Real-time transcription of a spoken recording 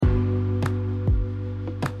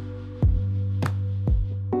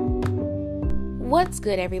What's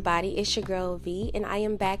good, everybody? It's your girl V, and I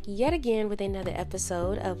am back yet again with another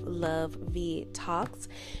episode of Love V Talks.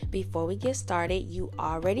 Before we get started, you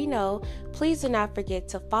already know, please do not forget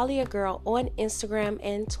to follow your girl on Instagram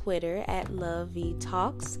and Twitter at Love V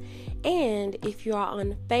Talks. And if you are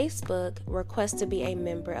on Facebook, request to be a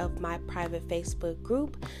member of my private Facebook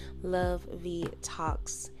group, Love V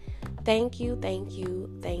Talks. Thank you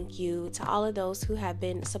to all of those who have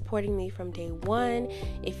been supporting me from day one.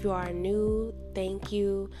 If you are new, thank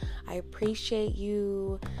you. I appreciate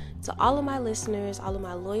you. To all of my listeners, all of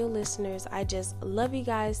my loyal listeners, I just love you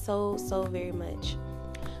guys so very much.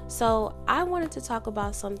 So I wanted to talk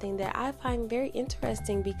about something that I find very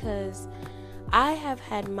interesting because I have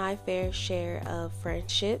had my fair share of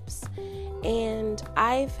friendships, and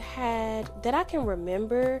I've had, that I can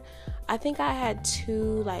remember, I think I had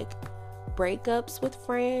two breakups with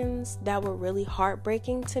friends that were really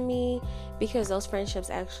heartbreaking to me because those friendships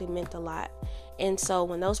actually meant a lot. And so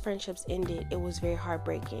when those friendships ended, it was very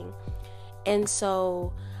heartbreaking. And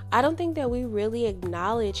so I don't think that we really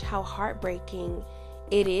acknowledge how heartbreaking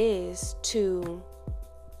it is to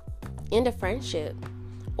end a friendship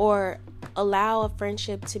or allow a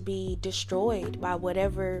friendship to be destroyed by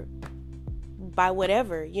whatever,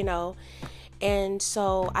 you know. And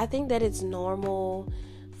so I think that it's normal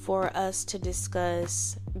for us to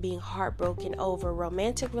discuss being heartbroken over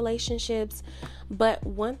romantic relationships. But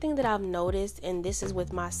one thing that I've noticed, and this is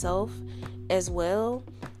with myself as well,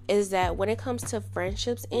 is that when it comes to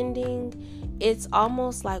friendships ending, it's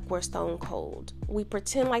almost like we're stone cold. We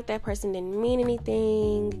pretend like that person didn't mean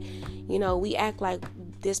anything. You know, we act like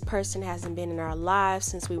this person hasn't been in our lives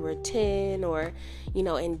since we were 10 or,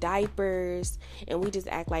 in diapers. And we just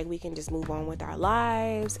act like we can just move on with our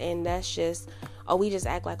lives. And that's just, we just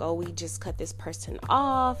act like, we just cut this person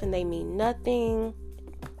off and they mean nothing.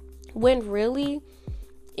 When really,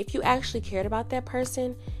 if you actually cared about that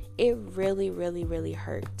person, it really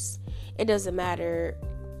hurts. It doesn't matter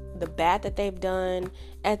the bad that they've done.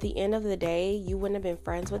 At the end of the day, you wouldn't have been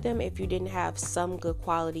friends with them if you didn't have some good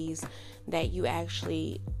qualities that you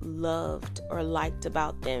actually loved or liked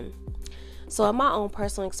about them. So in my own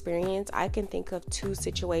personal experience, I can think of two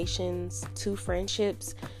situations, two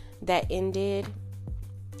friendships that ended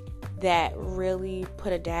that really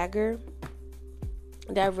put a dagger,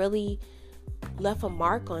 that really left a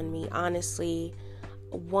mark on me, honestly.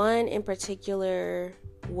 One in particular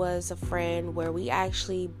was a friend where we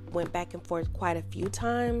actually went back and forth quite a few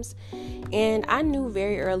times, and I knew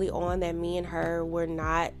very early on that me and her were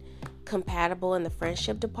not compatible in the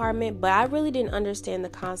friendship department, but I really didn't understand the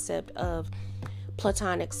concept of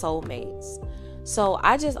platonic soulmates. So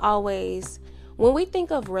I just always, when we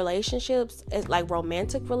think of relationships as like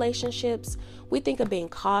romantic relationships, we think of being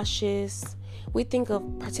cautious, we think of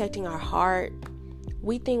protecting our heart,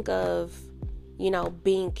 we think of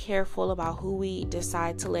being careful about who we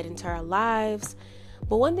decide to let into our lives.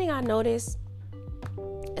 But one thing I noticed,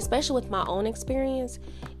 especially with my own experience,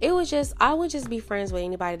 I would just be friends with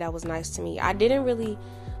anybody that was nice to me. I didn't really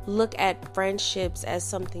look at friendships as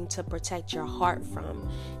something to protect your heart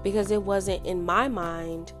from, because it wasn't, in my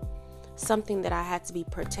mind, something that I had to be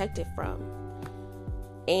protected from.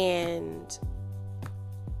 And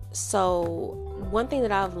so one thing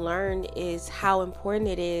that I've learned is how important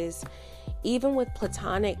it is, even with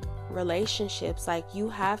platonic relationships, you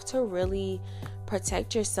have to really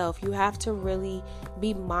protect yourself. You have to really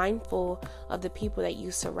be mindful of the people that you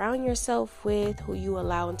surround yourself with, who you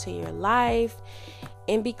allow into your life,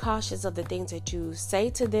 and be cautious of the things that you say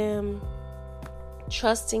to them,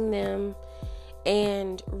 trusting them,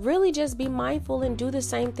 and really just be mindful and do the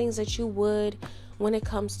same things that you would when it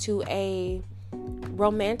comes to a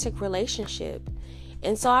romantic relationship.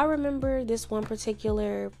 And so I remember this one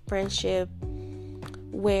particular friendship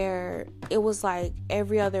where it was like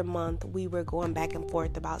every other month we were going back and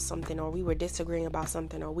forth about something, or we were disagreeing about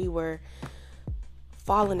something, or we were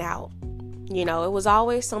falling out. It was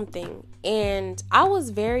always something. And I was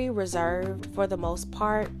very reserved for the most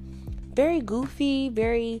part, very goofy,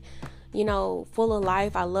 very, full of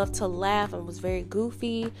life. I loved to laugh and was very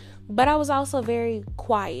goofy, but I was also very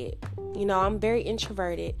quiet. I'm very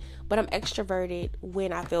introverted, but I'm extroverted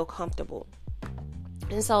when I feel comfortable.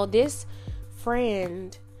 And so this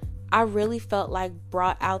friend, I really felt like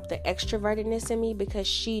brought out the extrovertedness in me, because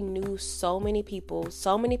she knew so many people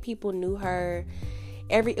knew her.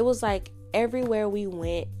 It was like everywhere we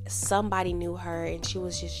went, somebody knew her, and she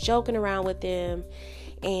was just joking around with them,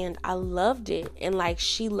 and I loved it. And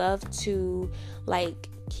she loved to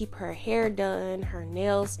keep her hair done, her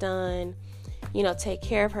nails done, take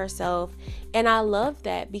care of herself. And I love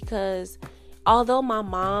that, because although my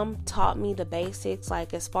mom taught me the basics,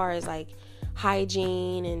 as far as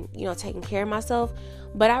hygiene and, taking care of myself.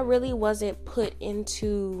 But I really wasn't put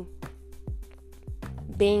into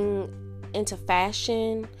being into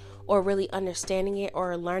fashion or really understanding it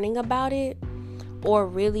or learning about it or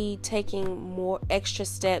really taking more extra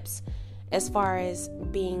steps as far as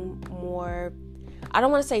being more, I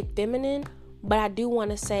don't want to say feminine, but I do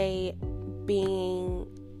want to say being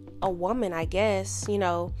a woman, I guess,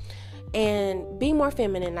 and being more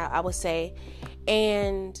feminine, I would say.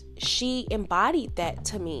 And she embodied that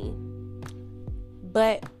to me.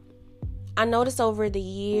 But I noticed over the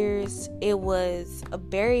years it was a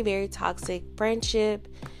very, very toxic friendship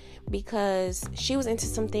because she was into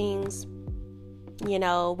some things,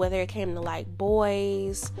 whether it came to like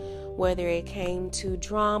boys, whether it came to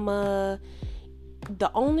drama.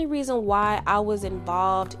 The only reason why I was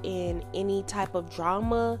involved in any type of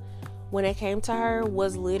drama when it came to her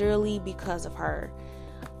was literally because of her.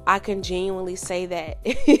 I can genuinely say that.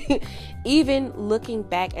 Even looking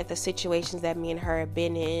back at the situations that me and her have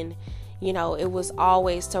been in, it was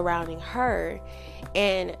always surrounding her.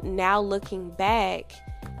 And now looking back,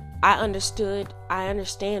 I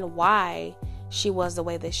understand why she was the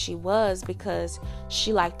way that she was, because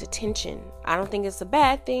she liked attention. I don't think it's a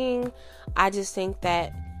bad thing. I just think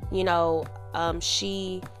that,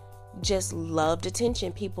 she just loved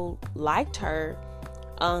attention. People liked her,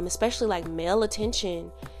 especially like male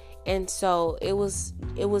attention. And so it was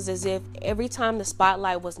as if every time the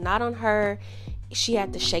spotlight was not on her, she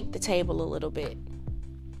had to shake the table a little bit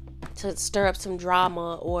to stir up some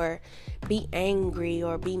drama or be angry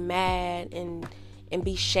or be mad and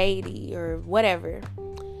be shady or whatever.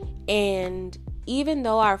 And even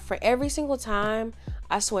though every single time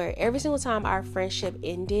our friendship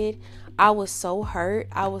ended, I was so hurt.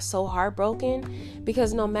 I was so heartbroken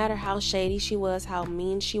because no matter how shady she was, how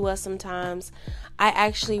mean she was sometimes, I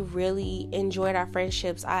actually really enjoyed our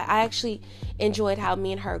friendships. I actually enjoyed how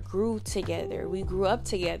me and her grew together. We grew up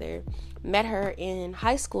together. Met her in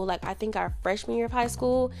high school, like I think our freshman year of high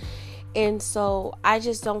school. And so I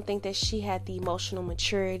just don't think that she had the emotional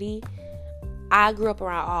maturity. I grew up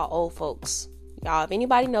around all old folks. Y'all, if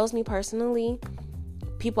anybody knows me personally,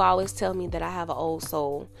 people always tell me that I have an old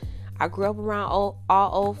soul. I grew up around all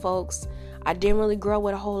old folks. I didn't really grow up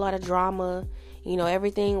with a whole lot of drama.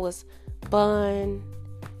 Everything was fun.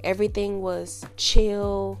 Everything was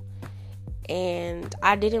chill. And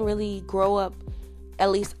I didn't really grow up, at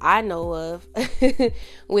least I know of,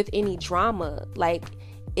 with any drama. Like,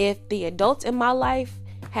 if the adults in my life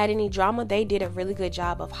had any drama, they did a really good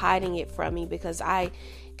job of hiding it from me, because I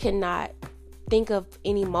cannot think of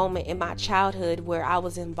any moment in my childhood where I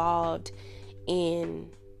was involved in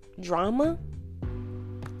drama.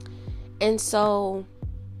 And so,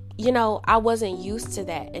 I wasn't used to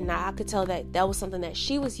that. And I could tell that was something that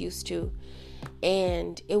she was used to.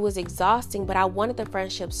 And it was exhausting, but I wanted the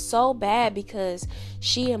friendship so bad because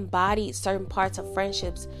she embodied certain parts of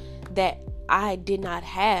friendships that I did not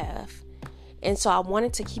have. And so I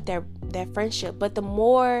wanted to keep that friendship. But the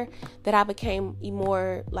more that I became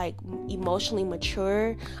more like emotionally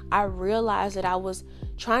mature, I realized that I was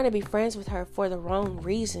trying to be friends with her for the wrong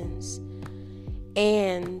reasons.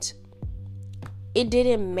 And it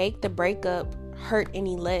didn't make the breakup hurt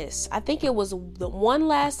any less. I think it was the one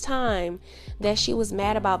last time that she was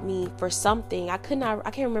mad about me for something. I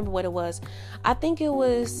can't remember what it was. I think it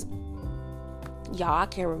was, I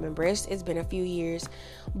can't remember. It's been a few years,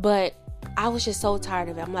 but I was just so tired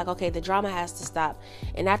of it. I'm like, okay, the drama has to stop.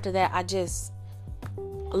 And after that, I just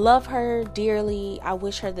love her dearly. I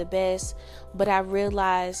wish her the best, but I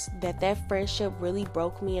realized that friendship really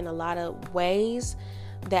broke me in a lot of ways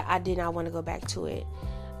that I did not want to go back to it.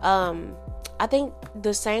 I think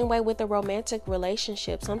the same way with a romantic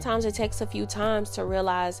relationship. Sometimes it takes a few times to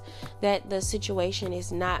realize that the situation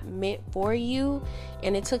is not meant for you.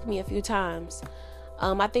 And it took me a few times.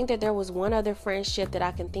 I think that there was one other friendship that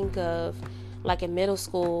I can think of, like in middle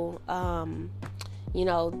school.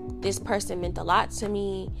 This person meant a lot to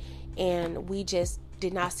me, and we just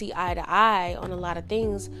did not see eye to eye on a lot of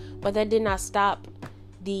things. But that did not stop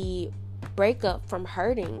the breakup from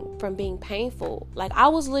hurting, from being painful. Like, I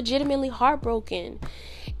was legitimately heartbroken.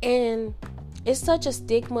 And it's such a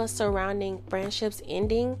stigma surrounding friendships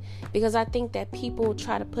ending, because I think that people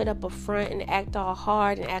try to put up a front and act all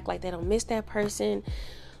hard and act like they don't miss that person.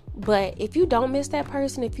 But if you don't miss that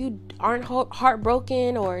person, if you aren't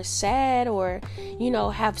heartbroken or sad or,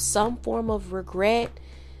 have some form of regret,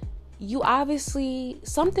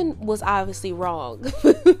 something was obviously wrong.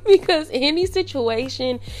 Because in any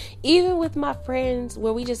situation, even with my friends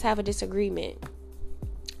where we just have a disagreement,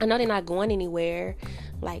 I know they're not going anywhere.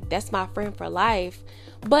 Like, that's my friend for life.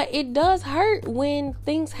 But it does hurt when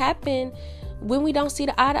things happen when we don't see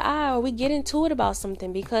the eye to eye, or we get into it about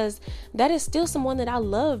something, because that is still someone that I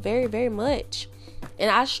love very, very much. And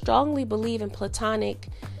I strongly believe in platonic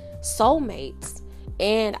soulmates.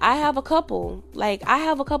 And I have a couple. Like, I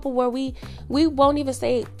have a couple where we won't even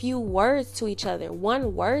say a few words to each other,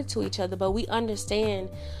 one word to each other, but we understand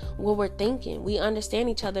what we're thinking. We understand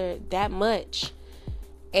each other that much.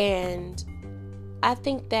 And I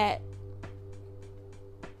think that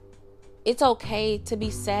it's okay to be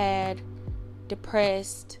sad,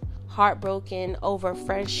 depressed, heartbroken over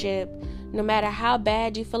friendship, no matter how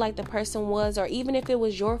bad you feel like the person was, or even if it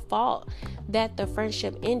was your fault that the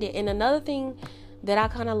friendship ended. And another thing that I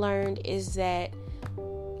kind of learned is that,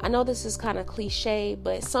 I know this is kind of cliche,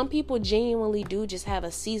 but some people genuinely do just have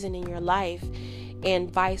a season in your life,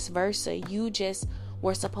 and vice versa. You just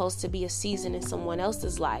were supposed to be a season in someone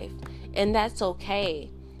else's life, and that's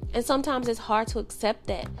okay. And sometimes it's hard to accept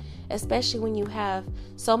that, especially when you have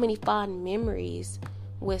so many fond memories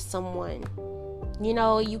with someone. You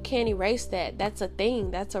know, you can't erase that. That's a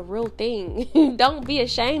thing. That's a real thing. Don't be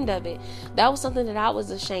ashamed of it. That was something that I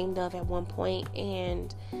was ashamed of at one point.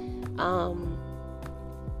 And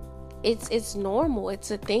it's normal.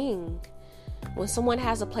 It's a thing. When someone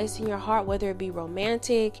has a place in your heart, whether it be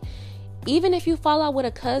romantic, even if you fall out with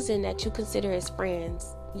a cousin that you consider as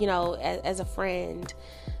friends, you know, as a friend,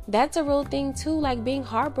 that's a real thing too. Like, being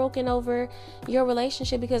heartbroken over your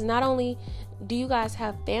relationship, because not only do you guys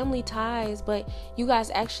have family ties, but you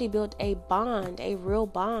guys actually built a bond, a real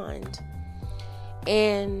bond.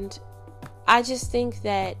 And I just think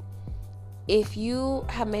that if you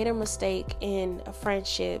have made a mistake in a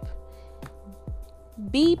friendship,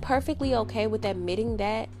 be perfectly okay with admitting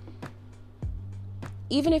that.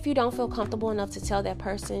 Even if you don't feel comfortable enough to tell that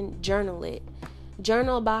person, journal it.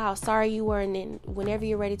 Journal about how sorry you were, and then whenever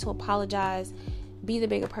you're ready to apologize, be the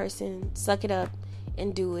bigger person, suck it up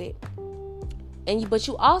and do it. But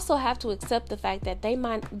you also have to accept the fact that they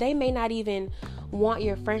may not even want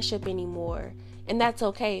your friendship anymore, and that's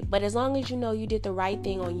okay. But as long as you know you did the right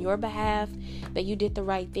thing on your behalf, that you did the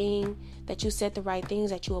right thing, that you said the right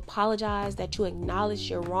things, that you apologized, that you acknowledged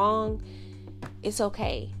you're wrong, it's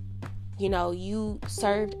okay. You know, you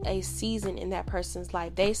served a season in that person's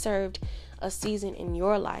life. They served a season in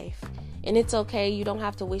your life, and it's okay. You don't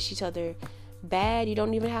have to wish each other bad. You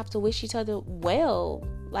don't even have to wish each other well.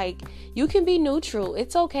 Like, you can be neutral.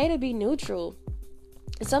 It's okay to be neutral.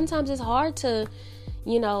 And sometimes it's hard to,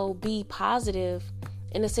 you know, be positive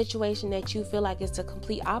in a situation that you feel like it's the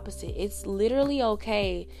complete opposite. It's literally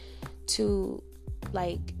okay to,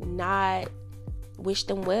 like, not wish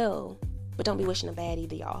them well, but don't be wishing them bad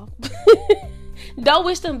either, y'all. Don't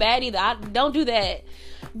wish them bad either. Don't do that.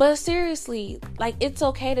 But seriously, like, it's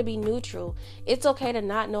okay to be neutral. It's okay to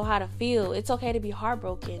not know how to feel. It's okay to be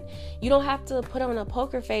heartbroken. You don't have to put on a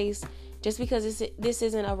poker face just because this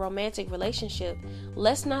isn't a romantic relationship.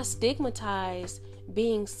 Let's not stigmatize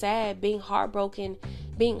being sad, being heartbroken,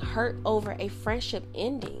 being hurt over a friendship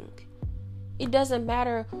ending. It doesn't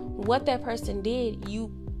matter what that person did.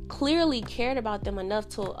 You clearly cared about them enough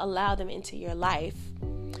to allow them into your life.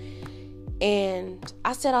 And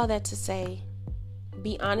I said all that to say,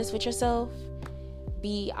 be honest with yourself.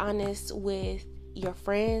 Be honest with your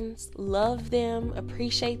friends. Love them.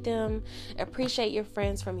 Appreciate them. Appreciate your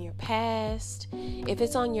friends from your past. If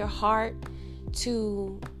it's on your heart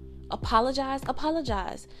to apologize,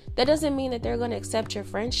 apologize. That doesn't mean that they're going to accept your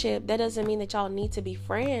friendship. That doesn't mean that y'all need to be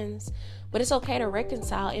friends. But it's okay to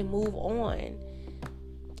reconcile and move on.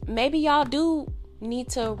 Maybe y'all do need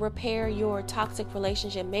to repair your toxic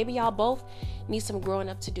relationship. Maybe y'all both need some growing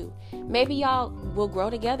up to do. Maybe y'all will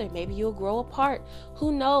grow together. Maybe you'll grow apart.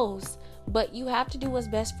 Who knows? But you have to do what's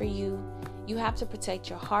best for you. You have to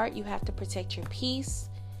protect your heart. You have to protect your peace.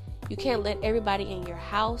 You can't let everybody in your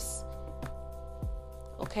house.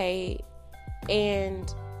 Okay?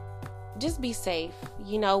 And just be safe.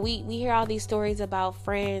 You know, we hear all these stories about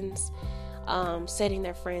friends setting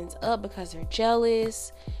their friends up because they're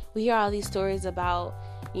jealous. We hear all these stories about,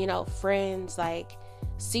 you know, friends like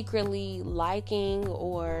secretly liking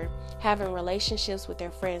or having relationships with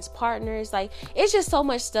their friends' partners. Like, it's just so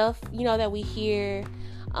much stuff, you know, that we hear.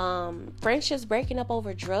 Friendships breaking up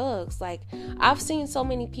over drugs. Like, I've seen so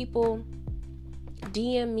many people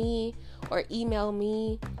DM me or email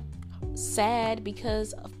me sad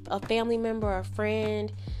because a family member or a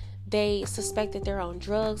friend, they suspect that they're on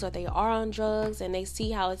drugs or they are on drugs, and they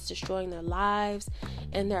see how it's destroying their lives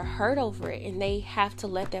and they're hurt over it, and they have to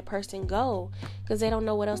let that person go because they don't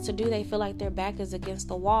know what else to do. They feel like their back is against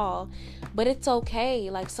the wall. But it's okay.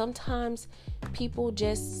 Like, sometimes people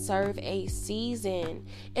just serve a season,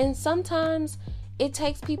 and sometimes it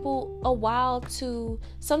takes people a while to,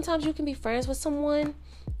 sometimes you can be friends with someone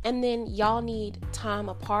and then y'all need time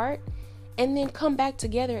apart and then come back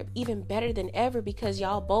together even better than ever because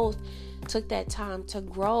y'all both took that time to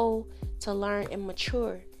grow, to learn, and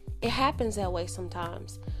mature. It happens that way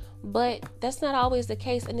sometimes, but that's not always the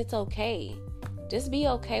case, and it's okay. Just be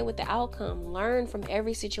okay with the outcome. Learn from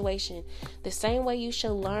every situation. The same way you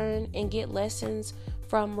should learn and get lessons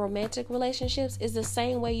from romantic relationships is the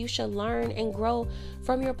same way you should learn and grow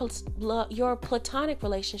from your platonic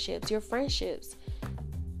relationships, your friendships.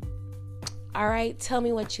 All right, tell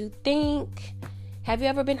me what you think. Have you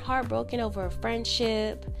ever been heartbroken over a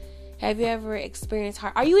friendship? Have you ever experienced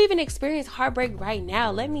Are you even experiencing heartbreak right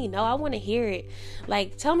now? Let me know. I want to hear it.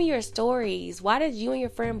 Like, tell me your stories. Why did you and your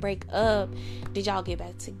friend break up? Did y'all get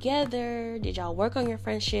back together? Did y'all work on your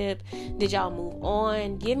friendship? Did y'all move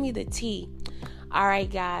on? Give me the tea. All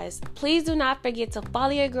right, guys. Please do not forget to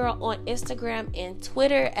follow your girl on Instagram and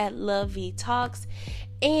Twitter at LoveVTalks.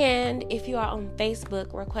 And if you are on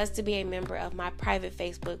Facebook, request to be a member of my private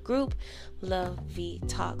Facebook group, Love V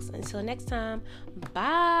Talks. Until next time,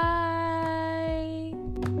 bye.